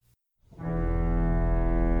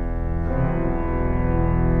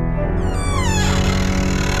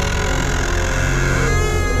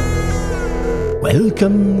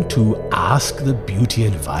Welcome to Ask the Beauty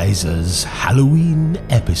Advisor's Halloween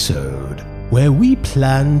episode, where we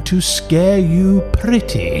plan to scare you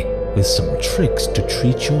pretty with some tricks to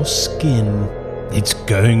treat your skin. It's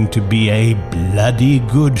going to be a bloody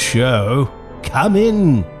good show. Come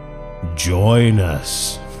in, join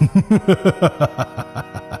us.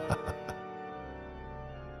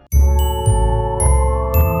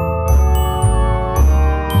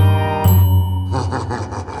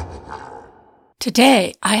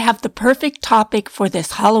 Today, I have the perfect topic for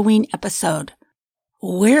this Halloween episode.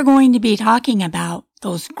 We're going to be talking about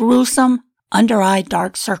those gruesome under-eye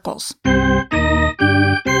dark circles. I'm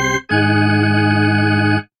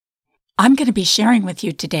going to be sharing with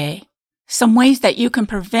you today some ways that you can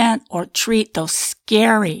prevent or treat those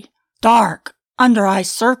scary, dark under-eye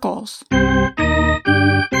circles.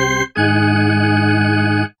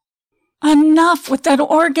 Enough with that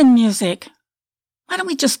organ music. Why don't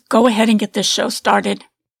we just go ahead and get this show started?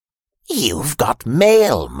 You've got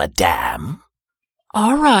mail, madame.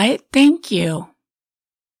 All right, thank you.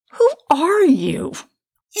 Who are you?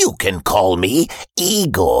 You can call me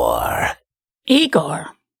Igor.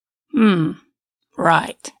 Igor.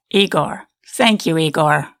 Right, Igor. Thank you,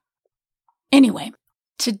 Igor. Anyway,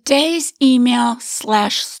 today's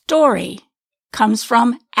email/story comes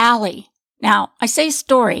from Allie. Now, I say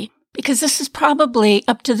story because this is probably,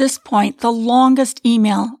 up to this point, the longest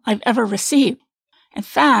email I've ever received. In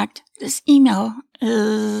fact, this email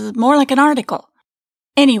is more like an article.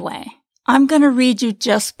 Anyway, I'm going to read you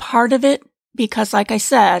just part of it because, like I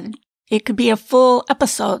said, it could be a full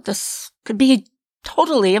episode. This could be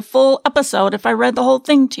totally a full episode if I read the whole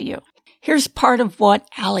thing to you. Here's part of what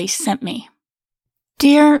Allie sent me.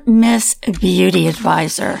 Dear Miss Beauty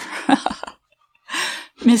Advisor.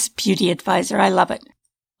 Miss Beauty Advisor, I love it.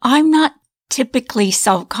 I'm not typically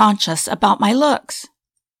self-conscious about my looks,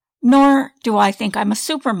 nor do I think I'm a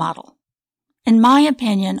supermodel. In my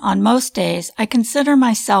opinion, on most days, I consider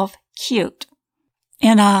myself cute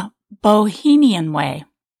in a bohemian way.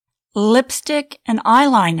 Lipstick and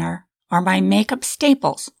eyeliner are my makeup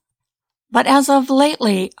staples, but as of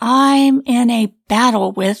lately, I'm in a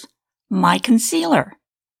battle with my concealer.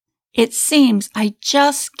 It seems I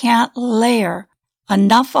just can't layer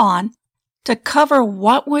enough on to cover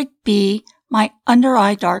what would be my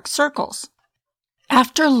under-eye dark circles.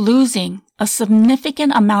 After losing a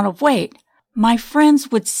significant amount of weight, my friends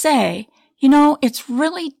would say, it's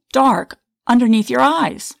really dark underneath your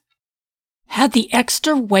eyes. Had the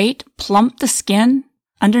extra weight plumped the skin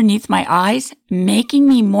underneath my eyes, making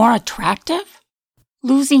me more attractive?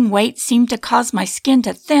 Losing weight seemed to cause my skin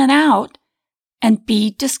to thin out and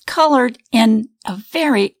be discolored in a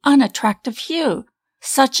very unattractive hue,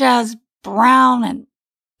 such as brown and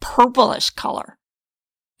purplish color.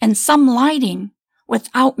 In some lighting,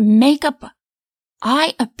 without makeup,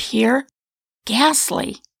 I appear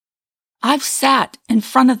ghastly. I've sat in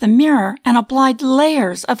front of the mirror and applied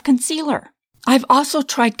layers of concealer. I've also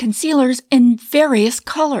tried concealers in various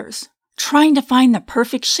colors, trying to find the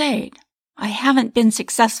perfect shade. I haven't been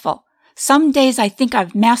successful. Some days I think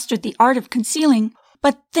I've mastered the art of concealing,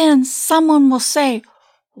 but then someone will say,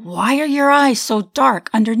 "Why are your eyes so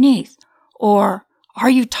dark underneath?" Or, "Are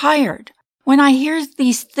you tired?" When I hear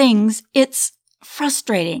these things, it's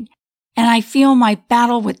frustrating, and I feel my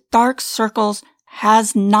battle with dark circles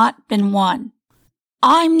has not been won.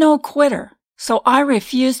 I'm no quitter, so I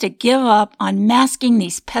refuse to give up on masking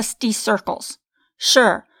these pesky circles.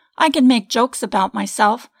 Sure, I can make jokes about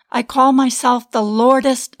myself. I call myself the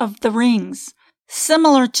Lordess of the Rings,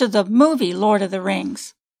 similar to the movie Lord of the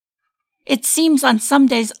Rings. It seems on some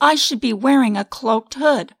days I should be wearing a cloaked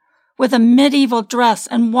hood with a medieval dress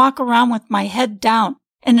and walk around with my head down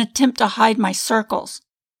in an attempt to hide my circles.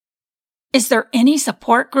 Is there any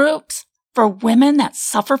support groups for women that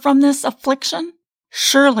suffer from this affliction?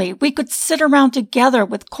 Surely we could sit around together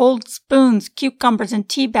with cold spoons, cucumbers, and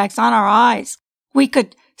tea bags on our eyes. We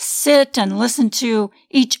could sit and listen to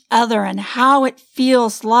each other and how it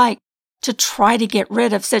feels like to try to get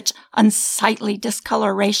rid of such unsightly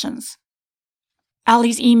discolorations.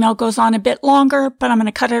 Allie's email goes on a bit longer, but I'm going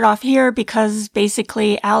to cut it off here because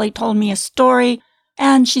basically Allie told me a story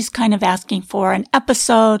and she's kind of asking for an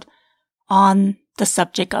episode on the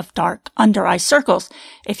subject of dark under-eye circles.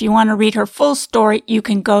 If you want to read her full story, you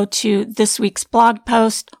can go to this week's blog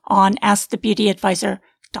post on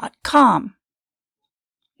AskTheBeautyAdvisor.com.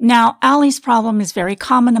 Now, Allie's problem is very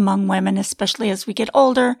common among women, especially as we get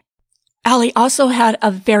older. Allie also had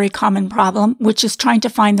a very common problem, which is trying to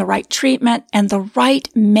find the right treatment and the right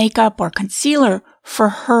makeup or concealer for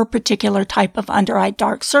her particular type of under-eye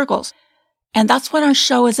dark circles. And that's what our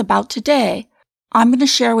show is about today. I'm going to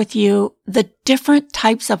share with you the different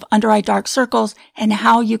types of under-eye dark circles and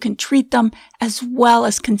how you can treat them as well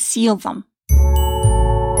as conceal them.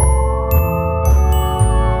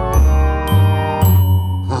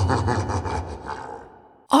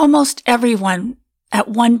 Almost everyone at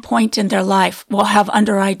one point in their life will have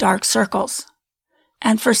under-eye dark circles.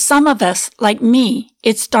 And for some of us, like me,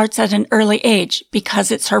 it starts at an early age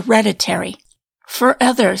because it's hereditary. For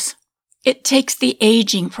others, it takes the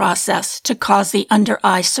aging process to cause the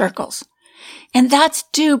under-eye circles. And that's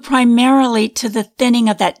due primarily to the thinning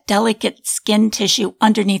of that delicate skin tissue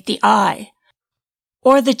underneath the eye,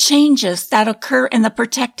 or the changes that occur in the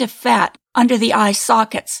protective fat under the eye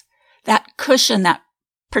sockets, that cushion that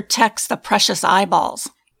protects the precious eyeballs.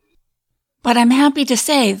 But I'm happy to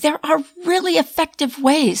say there are really effective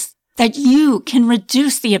ways that you can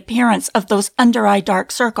reduce the appearance of those under-eye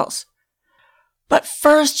dark circles. But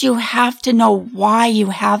first you have to know why you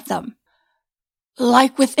have them.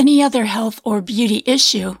 Like with any other health or beauty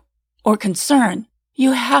issue or concern,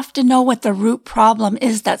 you have to know what the root problem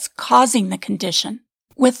is that's causing the condition.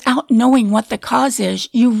 Without knowing what the cause is,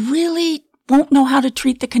 you really won't know how to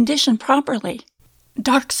treat the condition properly.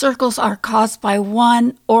 Dark circles are caused by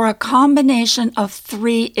one or a combination of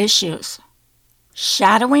three issues: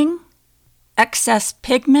 shadowing, excess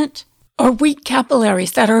pigment, or weak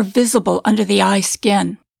capillaries that are visible under the eye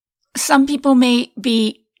skin. Some people may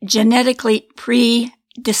be genetically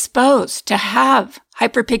predisposed to have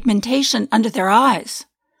hyperpigmentation under their eyes.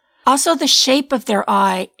 Also, the shape of their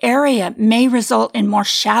eye area may result in more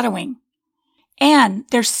shadowing, and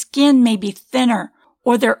their skin may be thinner,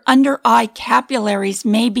 or their under-eye capillaries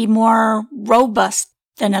may be more robust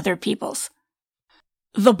than other people's.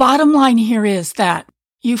 The bottom line here is that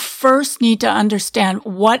you first need to understand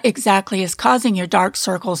what exactly is causing your dark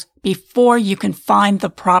circles before you can find the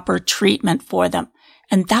proper treatment for them.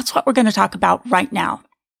 And that's what we're going to talk about right now.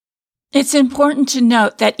 It's important to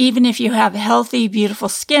note that even if you have healthy, beautiful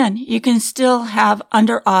skin, you can still have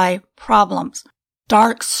under-eye problems.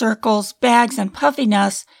 Dark circles, bags, and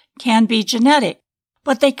puffiness can be genetic,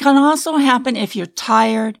 but they can also happen if you're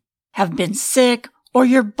tired, have been sick, or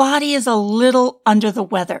your body is a little under the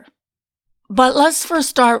weather. But let's first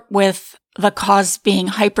start with the cause being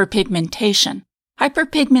hyperpigmentation.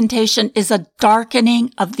 Hyperpigmentation is a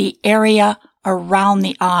darkening of the area around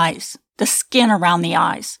the eyes, the skin around the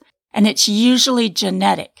eyes, and it's usually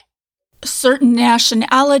genetic. Certain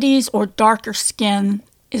nationalities or darker skin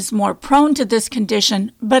is more prone to this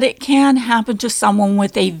condition, but it can happen to someone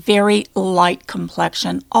with a very light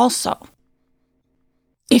complexion also.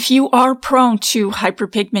 If you are prone to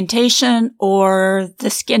hyperpigmentation or the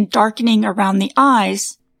skin darkening around the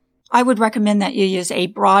eyes, I would recommend that you use a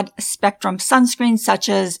broad spectrum sunscreen such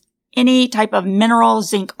as any type of mineral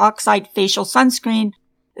zinc oxide facial sunscreen.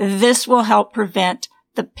 This will help prevent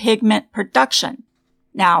the pigment production.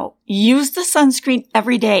 Now, use the sunscreen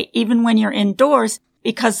every day, even when you're indoors,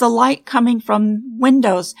 because the light coming from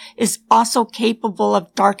windows is also capable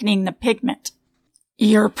of darkening the pigment.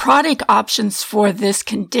 Your product options for this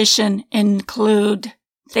condition include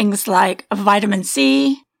things like vitamin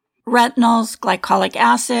C, retinols, glycolic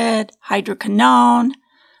acid, hydroquinone,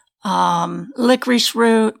 licorice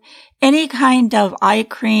root, any kind of eye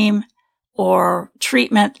cream or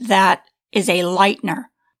treatment that is a lightener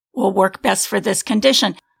will work best for this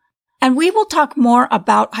condition. And we will talk more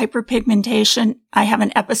about hyperpigmentation. I have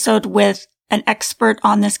an episode with an expert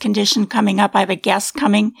on this condition coming up. I have a guest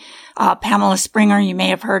coming, Pamela Springer. You may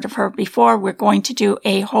have heard of her before. We're going to do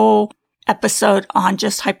a whole episode on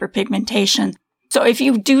just hyperpigmentation. So if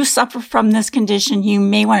you do suffer from this condition, you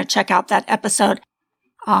may want to check out that episode.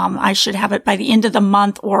 I should have it by the end of the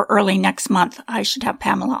month or early next month. I should have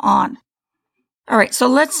Pamela on. All right. So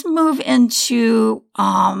let's move into,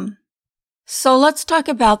 So let's talk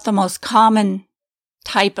about the most common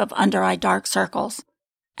type of under-eye dark circles.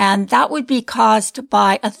 And that would be caused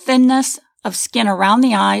by a thinness of skin around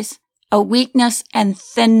the eyes, a weakness and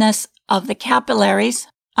thinness of the capillaries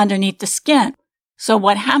underneath the skin. So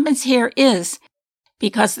what happens here is,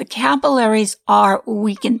 because the capillaries are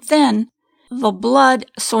weak and thin, the blood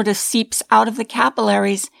sort of seeps out of the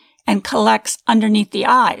capillaries and collects underneath the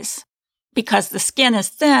eyes. Because the skin is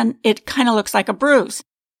thin, it kind of looks like a bruise.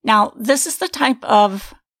 Now, this is the type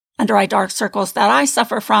of under-eye dark circles that I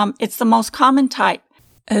suffer from. It's the most common type.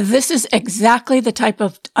 This is exactly the type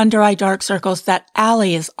of under-eye dark circles that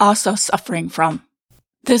Allie is also suffering from.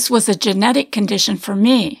 This was a genetic condition for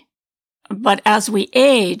me. But as we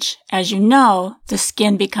age, as you know, the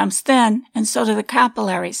skin becomes thin and so do the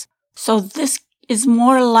capillaries. So this is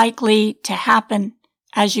more likely to happen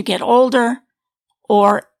as you get older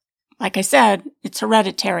or, like I said, it's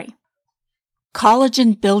hereditary.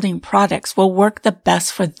 collagen building products will work the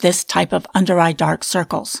best for this type of under-eye dark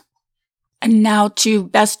circles. And now to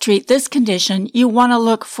best treat this condition, you want to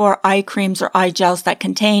look for eye creams or eye gels that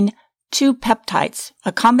contain 2 peptides,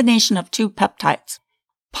 a combination of 2 peptides,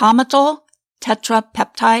 palmitoyl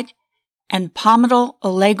tetrapeptide and palmitoyl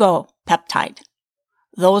oligopeptide.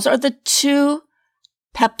 Those are the 2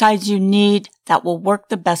 peptides you need that will work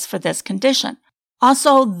the best for this condition.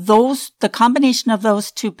 Also, the combination of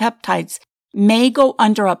those 2 peptides may go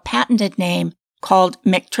under a patented name called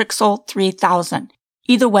Mictrixyl 3000.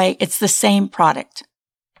 Either way, it's the same product.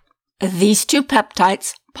 These 2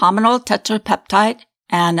 peptides, palmitoyl tetrapeptide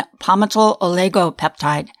and palmitoyl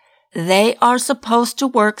oligopeptide, they are supposed to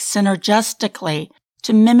work synergistically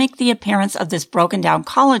to mimic the appearance of this broken down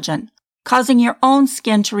collagen, causing your own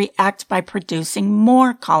skin to react by producing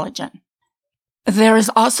more collagen. There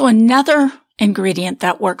is also another ingredient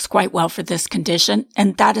that works quite well for this condition,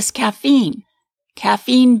 and that is caffeine.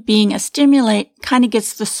 Caffeine, being a stimulant, kind of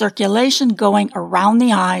gets the circulation going around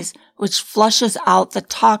the eyes, which flushes out the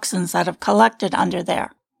toxins that have collected under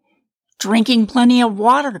there. Drinking plenty of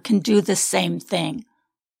water can do the same thing.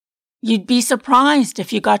 You'd be surprised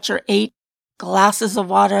if you got your 8 glasses of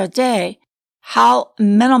water a day, how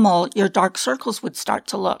minimal your dark circles would start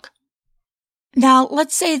to look. Now,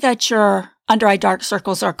 let's say that your under-eye dark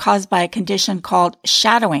circles are caused by a condition called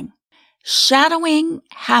shadowing. Shadowing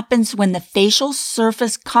happens when the facial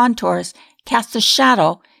surface contours cast a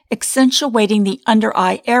shadow accentuating the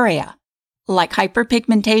under-eye area. Like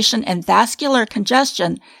hyperpigmentation and vascular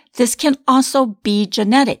congestion, this can also be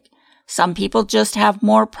genetic. Some people just have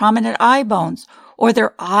more prominent eye bones, or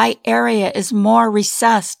their eye area is more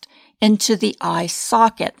recessed into the eye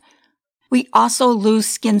socket. We also lose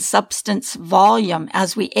skin substance volume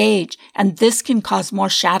as we age, and this can cause more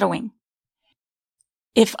shadowing.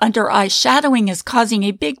 If under-eye shadowing is causing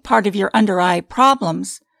a big part of your under-eye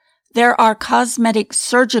problems, there are cosmetic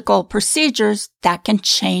surgical procedures that can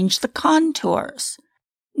change the contours.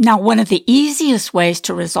 Now, one of the easiest ways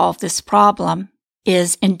to resolve this problem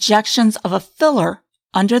is injections of a filler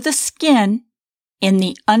under the skin in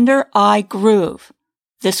the under-eye groove.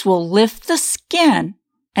 This will lift the skin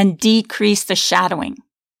and decrease the shadowing.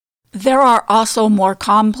 There are also more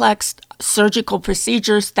complex surgical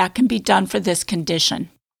procedures that can be done for this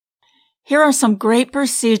condition. Here are some great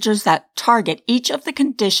procedures that target each of the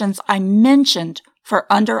conditions I mentioned for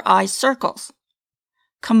under-eye circles.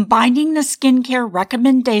 Combining the skincare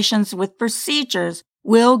recommendations with procedures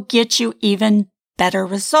will get you even better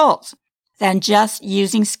results than just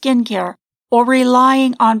using skincare or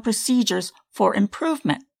relying on procedures for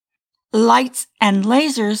improvement. Lights and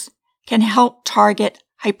lasers can help target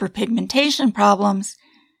hyperpigmentation problems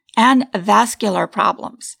and vascular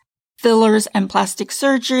problems. Fillers and plastic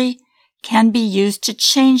surgery can be used to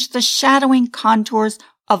change the shadowing contours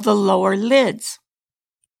of the lower lids.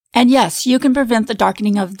 And yes, you can prevent the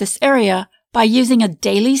darkening of this area by using a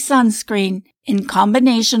daily sunscreen in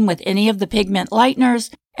combination with any of the pigment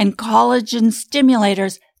lighteners and collagen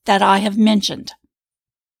stimulators that I have mentioned.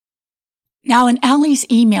 Now, in Allie's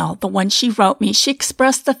email, the one she wrote me, she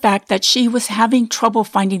expressed the fact that she was having trouble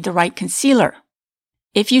finding the right concealer.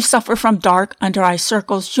 If you suffer from dark under-eye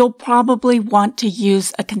circles, you'll probably want to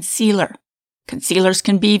use a concealer. Concealers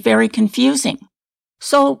can be very confusing.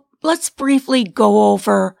 So let's briefly go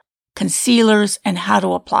over concealers and how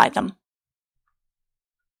to apply them.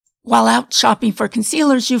 While out shopping for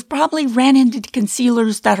concealers, you've probably ran into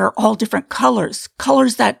concealers that are all different colors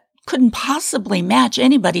that couldn't possibly match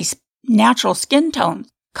anybody's natural skin tone,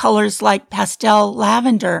 colors like pastel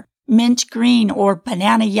lavender, mint green, or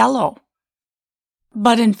banana yellow.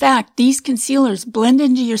 But in fact, these concealers blend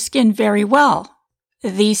into your skin very well.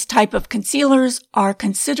 These type of concealers are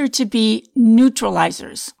considered to be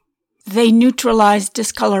neutralizers. They neutralize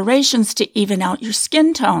discolorations to even out your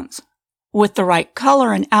skin tones. With the right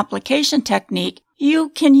color and application technique, you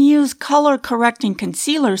can use color-correcting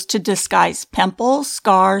concealers to disguise pimples,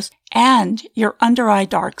 scars, and your under-eye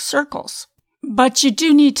dark circles. But you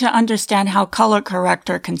do need to understand how color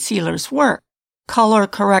corrector concealers work.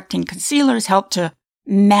 Color-correcting concealers help to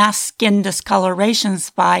mask skin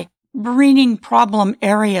discolorations by bringing problem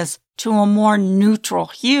areas to a more neutral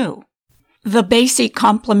hue. The basic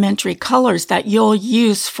complementary colors that you'll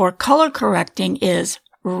use for color correcting is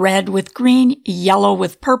red with green, yellow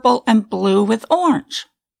with purple, and blue with orange.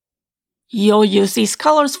 You'll use these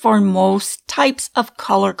colors for most types of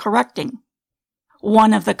color correcting.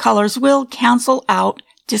 One of the colors will cancel out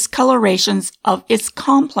discolorations of its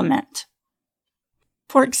complement.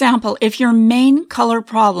 For example, if your main color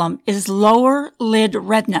problem is lower lid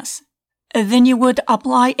redness, then you would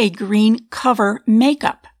apply a green cover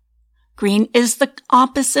makeup. Green is the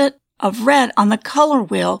opposite of red on the color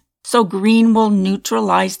wheel, so green will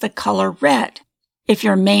neutralize the color red. If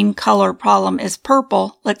your main color problem is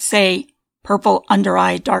purple, let's say purple under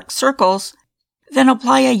eye dark circles, then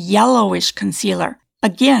apply a yellowish concealer.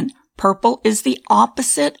 Again, purple is the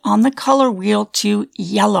opposite on the color wheel to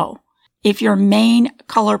yellow. If your main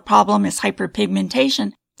color problem is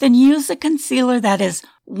hyperpigmentation, then use a concealer that is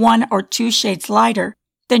 1 or 2 shades lighter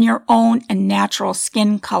than your own natural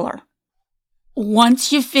skin color.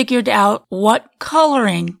 Once you've figured out what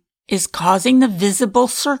coloring is causing the visible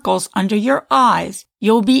circles under your eyes,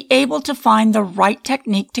 you'll be able to find the right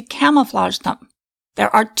technique to camouflage them.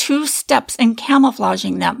 There are 2 steps in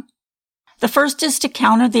camouflaging them. The first is to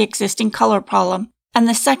counter the existing color problem, and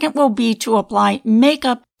the second will be to apply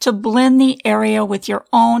makeup to blend the area with your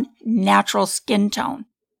own natural skin tone.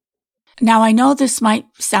 Now, I know this might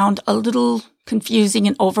sound a little confusing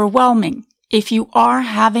and overwhelming. If you are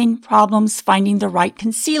having problems finding the right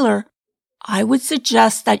concealer, I would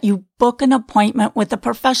suggest that you book an appointment with a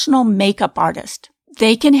professional makeup artist.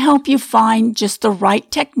 They can help you find just the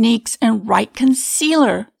right techniques and right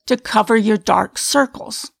concealer to cover your dark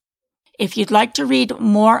circles. If you'd like to read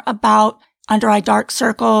more about under-eye dark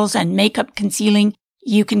circles and makeup concealing,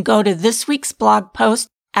 you can go to this week's blog post,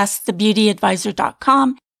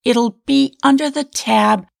 AskTheBeautyAdvisor.com. It'll be under the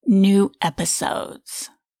tab New Episodes.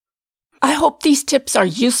 I hope these tips are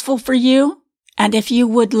useful for you. And if you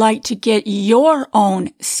would like to get your own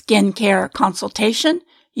skincare consultation,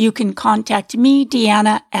 you can contact me,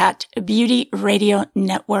 Deanna, at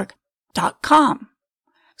beautyradionetwork.com.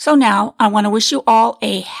 So now I want to wish you all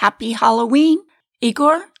a happy Halloween.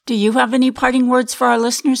 Igor, do you have any parting words for our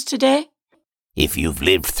listeners today? If you've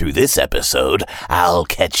lived through this episode, I'll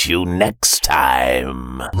catch you next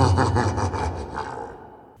time.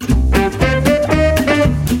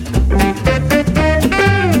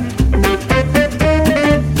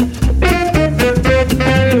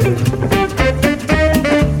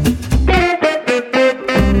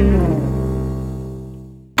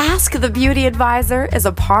 Ask the Beauty Advisor is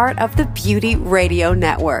a part of the Beauty Radio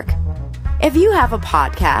Network. If you have a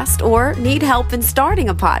podcast or need help in starting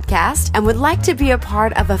a podcast and would like to be a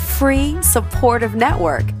part of a free, supportive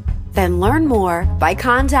network, then learn more by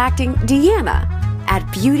contacting Deanna at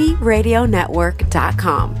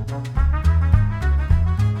beautyradionetwork.com.